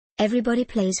Everybody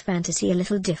plays fantasy a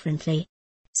little differently.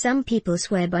 Some people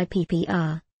swear by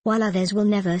PPR, while others will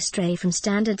never stray from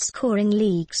standard scoring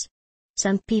leagues.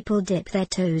 Some people dip their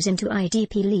toes into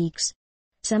IDP leagues.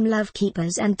 Some love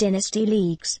keepers and dynasty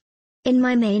leagues. In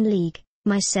my main league,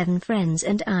 my 7 friends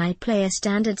and I play a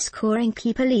standard scoring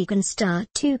keeper league and start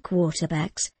 2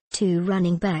 quarterbacks, 2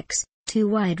 running backs, 2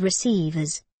 wide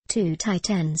receivers, 2 tight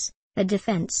ends, a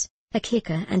defense, a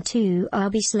kicker and 2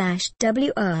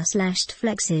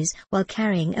 RB/WR/flexes while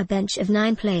carrying a bench of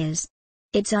 9 players.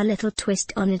 It's our little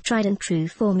twist on a tried and true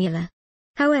formula.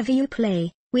 However you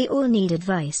play, we all need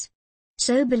advice.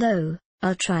 So below,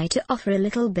 I'll try to offer a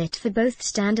little bit for both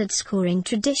standard scoring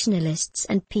traditionalists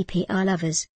and PPR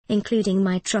lovers, including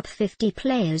my top 50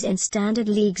 players in standard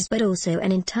leagues but also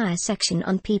an entire section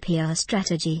on PPR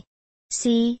strategy.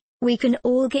 See, we can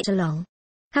all get along.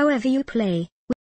 However you play,